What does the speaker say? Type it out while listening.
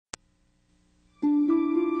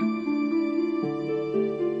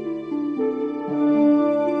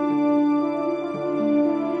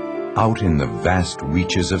Out in the vast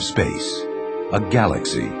reaches of space, a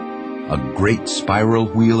galaxy, a great spiral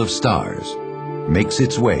wheel of stars, makes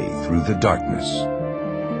its way through the darkness.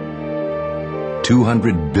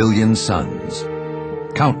 200 billion suns,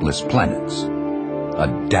 countless planets, a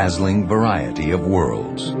dazzling variety of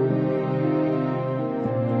worlds.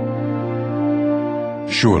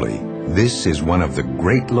 Surely, this is one of the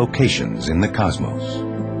great locations in the cosmos.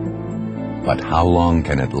 But how long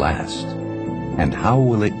can it last? And how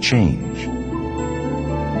will it change?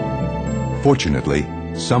 Fortunately,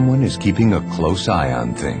 someone is keeping a close eye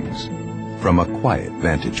on things from a quiet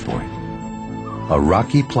vantage point. A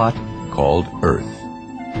rocky plot called Earth.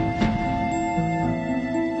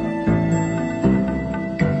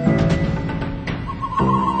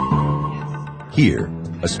 Here,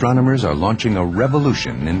 astronomers are launching a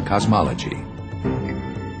revolution in cosmology.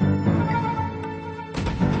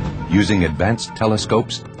 Using advanced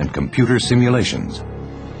telescopes and computer simulations,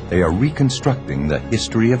 they are reconstructing the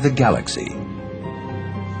history of the galaxy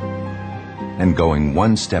and going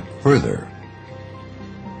one step further,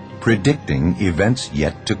 predicting events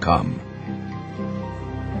yet to come.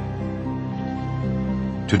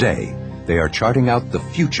 Today, they are charting out the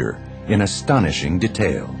future in astonishing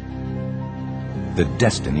detail. The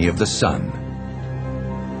destiny of the sun,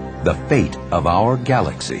 the fate of our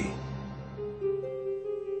galaxy,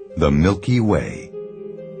 the Milky Way.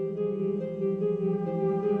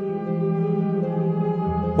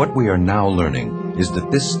 What we are now learning is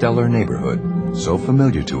that this stellar neighborhood, so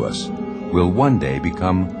familiar to us, will one day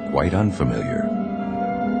become quite unfamiliar.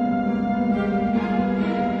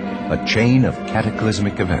 A chain of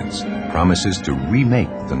cataclysmic events promises to remake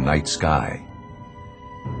the night sky.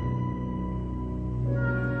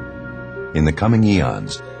 In the coming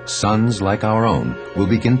eons, suns like our own will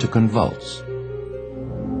begin to convulse.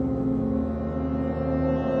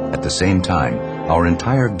 At the same time, our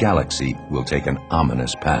entire galaxy will take an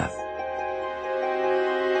ominous path.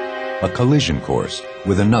 A collision course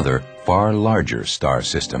with another, far larger star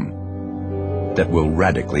system that will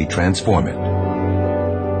radically transform it.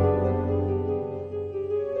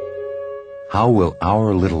 How will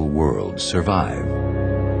our little world survive?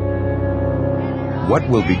 What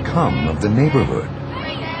will become of the neighborhood?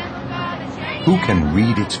 Who can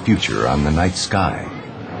read its future on the night sky?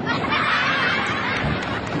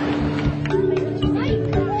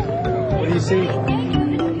 What do you see?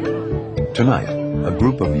 Tonight, a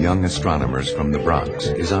group of young astronomers from the Bronx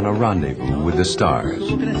is on a rendezvous with the stars.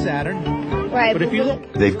 Looking at Saturn. Right. But if you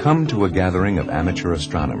look... They've come to a gathering of amateur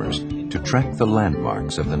astronomers to track the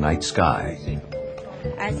landmarks of the night sky.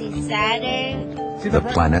 I see Saturn. See The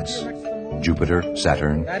planets, Jupiter,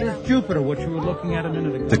 Saturn, That is Jupiter, what you were looking at a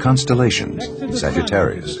minute ago. the constellations, Next to the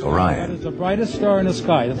Sagittarius, sun, that Orion. is the brightest star in the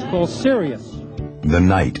sky. That's called Sirius. The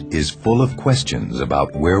night is full of questions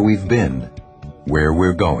about where we've been, where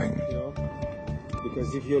we're going.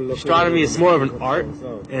 Astronomy is more of an art,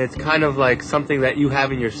 and it's kind of like something that you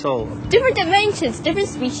have in your soul. Different dimensions, different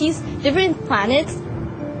species, different planets.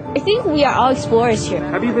 I think we are all explorers here.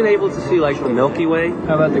 Have you been able to see like the Milky Way?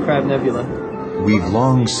 How about the Crab Nebula? We've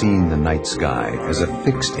long seen the night sky as a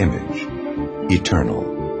fixed image,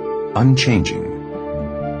 eternal, unchanging.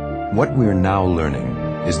 What we're now learning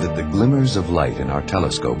is that the glimmers of light in our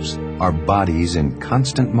telescopes are bodies in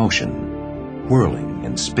constant motion, whirling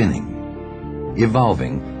and spinning,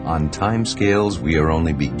 evolving on timescales we are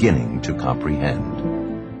only beginning to comprehend.